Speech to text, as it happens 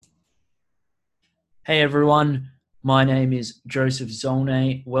Hey everyone, my name is Joseph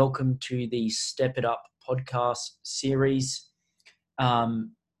Zolnay. Welcome to the Step It Up podcast series.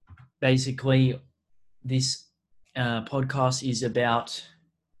 Um, Basically, this podcast is about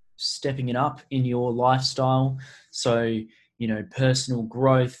stepping it up in your lifestyle. So, personal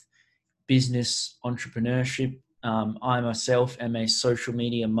growth, business, entrepreneurship. I myself am a social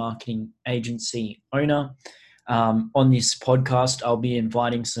media marketing agency owner. On this podcast, I'll be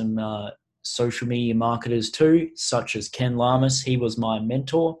inviting some social media marketers too, such as Ken Lamas. He was my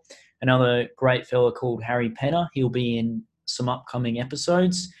mentor. Another great fella called Harry Penner. He'll be in some upcoming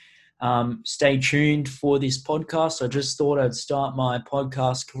episodes. Stay tuned for this podcast. I just thought I'd start my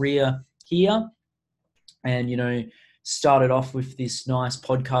podcast career here and, started off with this nice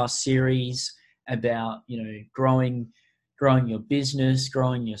podcast series about, growing your business,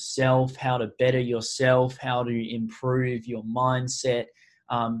 growing yourself, how to better yourself, how to improve your mindset.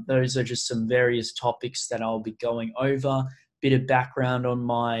 Those are just some various topics that I'll be going over. Bit of background on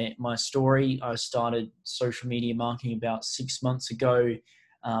my story. I started social media marketing about 6 months ago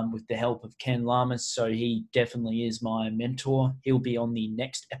with the help of Ken Lamas. So he definitely is my mentor. He'll be on the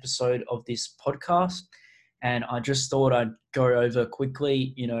next episode of this podcast. And I just thought I'd go over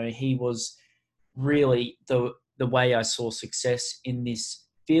quickly. He was really the way I saw success in this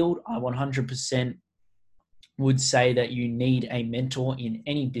field. I 100% would say that you need a mentor in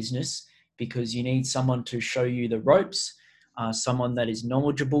any business because you need someone to show you the ropes, someone that is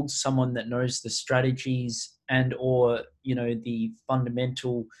knowledgeable, someone that knows the strategies and or the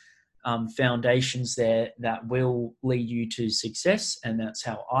fundamental foundations there that will lead you to success. And that's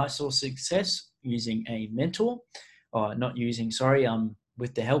how I saw success, using a mentor, or not using, sorry,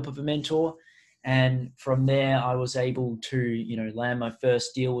 with the help of a mentor. And from there, I was able to, land my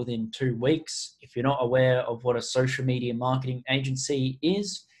first deal within 2 weeks. If you're not aware of what a social media marketing agency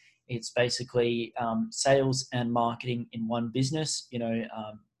is, it's basically sales and marketing in one business.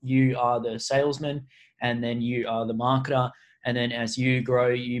 You are the salesman and then you are the marketer. And then as you grow,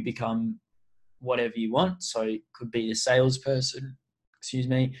 you become whatever you want. So it could be the salesperson,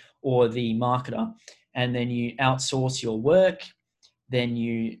 or the marketer. And then you outsource your work. Then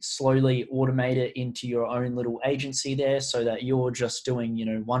you slowly automate it into your own little agency there so that you're just doing,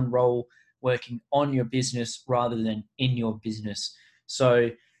 one role working on your business rather than in your business. So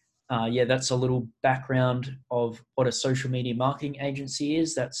that's a little background of what a social media marketing agency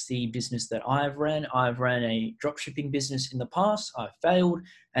is. That's the business that I've ran. I've ran a dropshipping business in the past. I failed,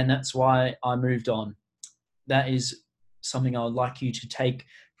 and that's why I moved on. That is something I would like you to take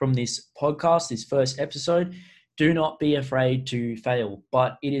from this podcast, this first episode. Do not be afraid to fail,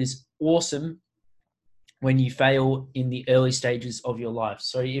 but it is awesome when you fail in the early stages of your life.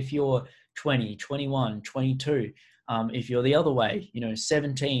 So if you're 20, 21, 22, if you're the other way,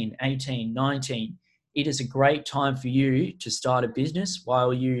 17, 18, 19, it is a great time for you to start a business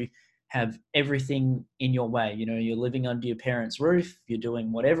while you have everything in your way. You're living under your parents' roof, you're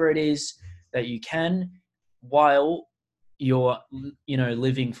doing whatever it is that you can while you're,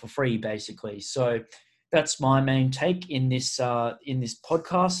 living for free, basically. So that's my main take in this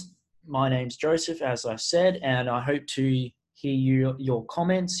podcast. My name's Joseph, as I said, and I hope to hear your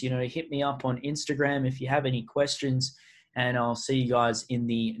comments. Hit me up on Instagram if you have any questions, and I'll see you guys in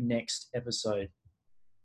the next episode.